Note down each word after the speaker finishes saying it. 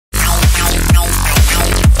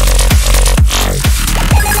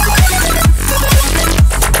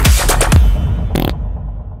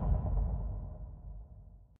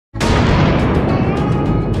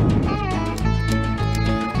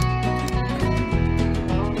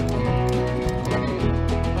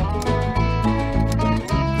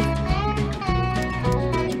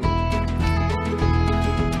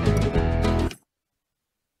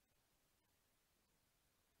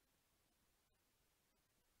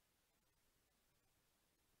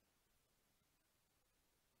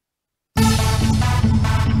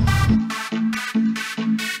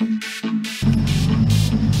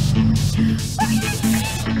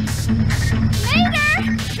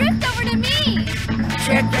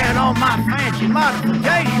check out all my fancy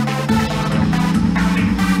modifications.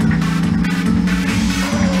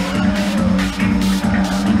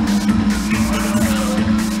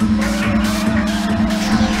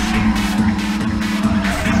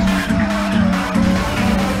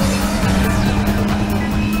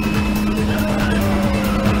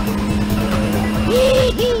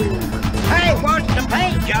 Hey, watch the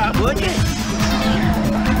paint job, would you?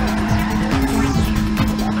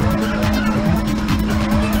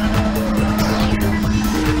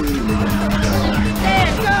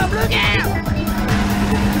 Look out!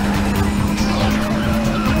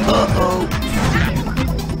 Uh-oh.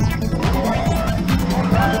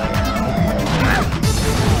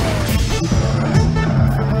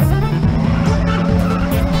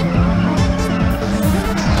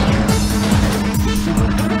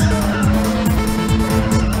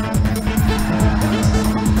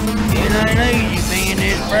 It ain't easy being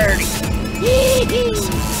this birdie.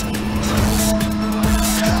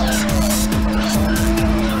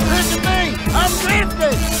 I'm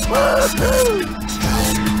drifting! Woohoo!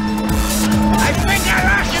 I think I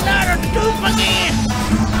lost another tooth again!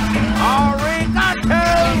 Arigato!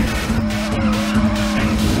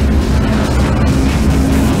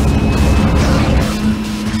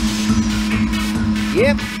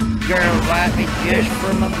 Yep, girls like me just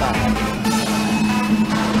for my body.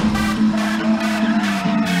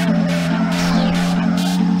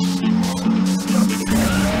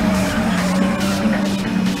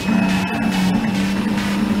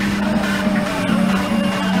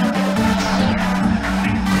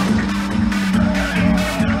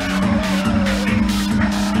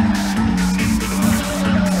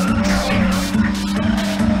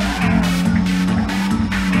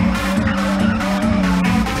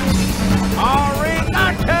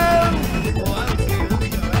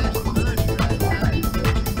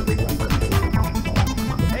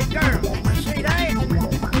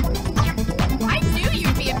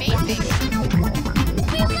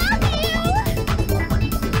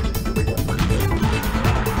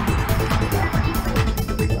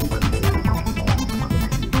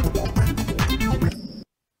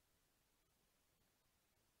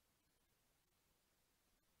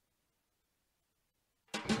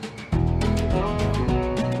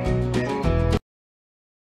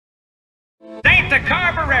 The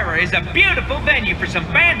Carburetor is a beautiful venue for some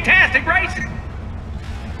fantastic racing.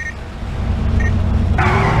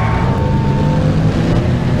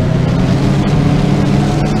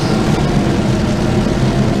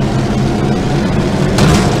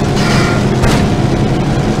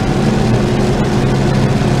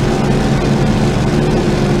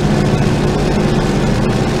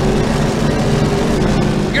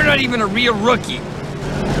 You're not even a real rookie.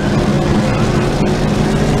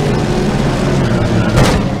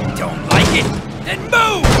 Then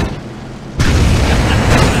move!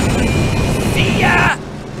 See ya!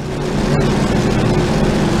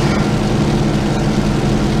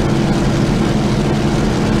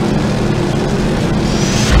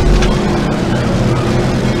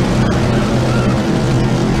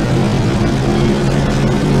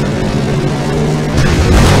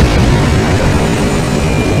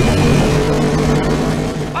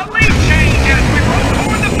 A lead change as we roll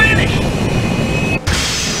toward the finish!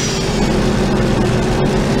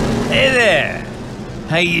 Hey there!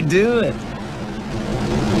 How you doing?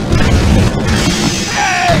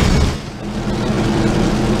 Hey!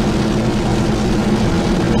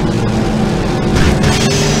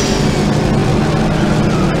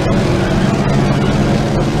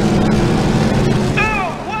 Oh,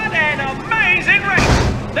 what an amazing race!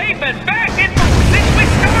 They've been back and forth since we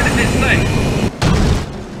started this thing!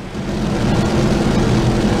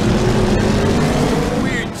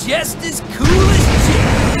 We're just as cool as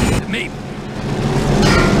chicks. Maybe.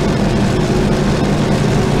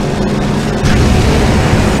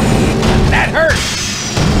 That hurt!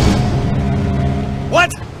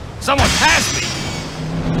 What? Someone passed me!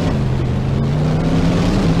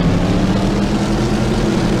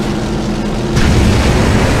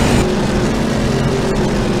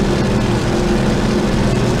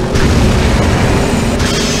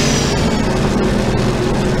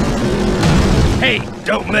 Hey,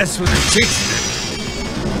 don't mess with the chicks.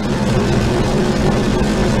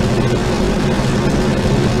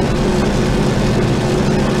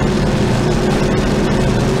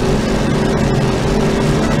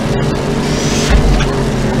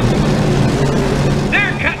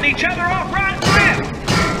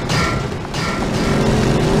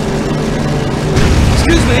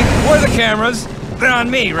 Cameras, they're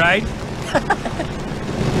on me, right?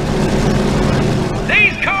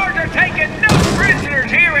 These cars are taking no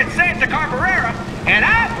prisoners here at Santa Carbureira. And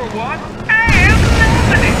I, for one, am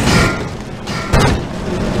loving it.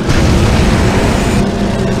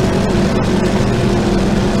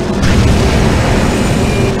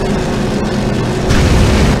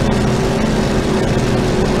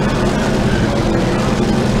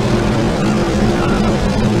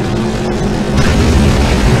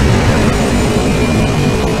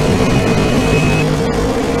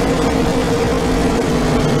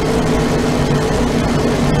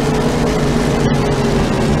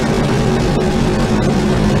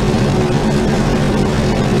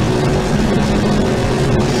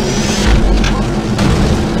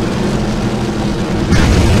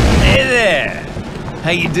 How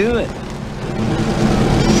you doing?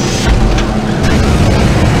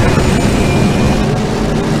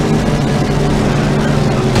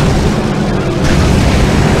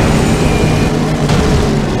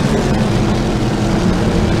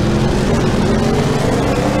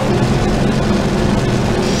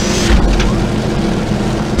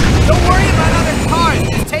 Don't worry about other cars.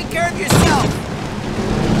 Just take care of yourself.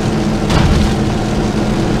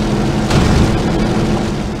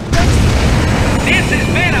 This has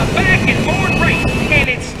been a back and forth race, and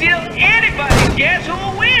it's still anybody's guess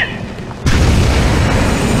who'll win.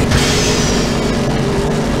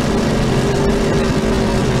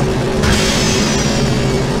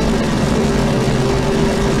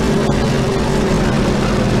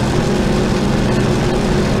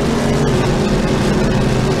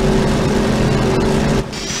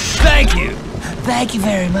 Thank you. Thank you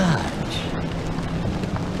very much.